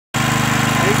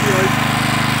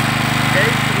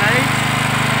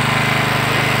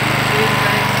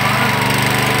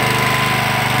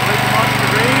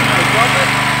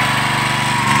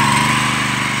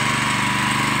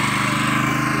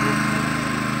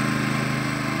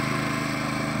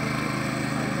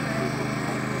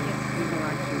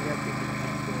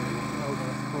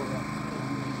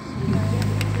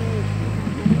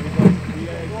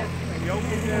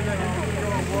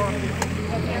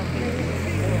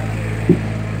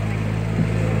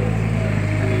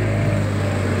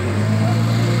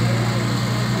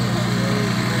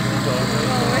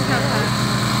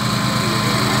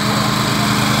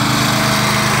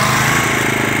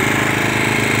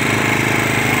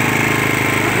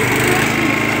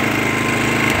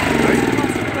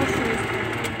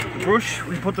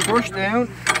put the brush down,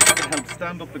 it helps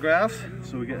stand up the grass,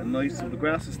 so we get a nice, so the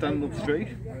grass is standing up straight.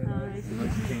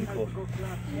 Nice clean cut.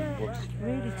 Works.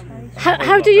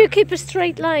 How do you keep a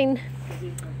straight line?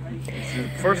 The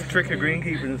first trick of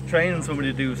greenkeeping is training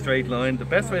somebody to do a straight line. The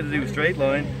best way to do a straight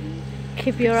line,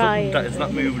 Keep your eye. that is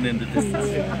not moving in the distance.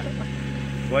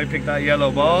 So I pick that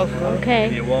yellow ball, Okay.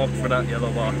 and you walk for that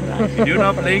yellow ball. You do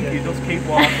not blink, you just keep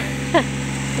walking.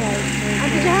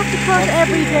 And did you have to cut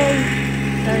every day?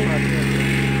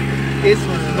 This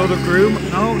was another groom.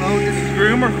 No, this is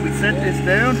groomer. We set this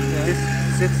down. This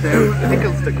sits down. I think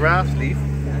it's the grass leaf.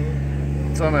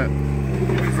 It's on a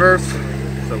reverse.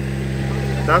 So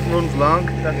that runs long.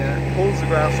 That pulls the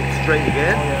grass up straight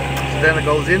again. So then it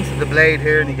goes into the blade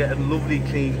here and you get a lovely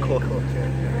clean cut.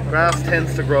 Grass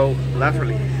tends to grow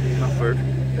laterally, not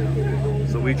vertically.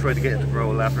 So we try to get it to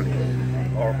grow laterally.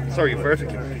 Or, sorry,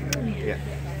 vertically. Yeah.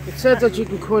 It said that you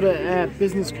can cut a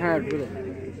business card with it.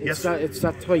 Yes. It's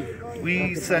that tight.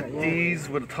 We set these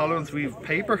with a tolerance. We have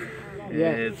paper.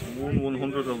 Yeah. It's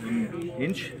 1/100 of an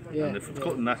inch. Yeah. And if it's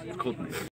cutting that, it's cutting it.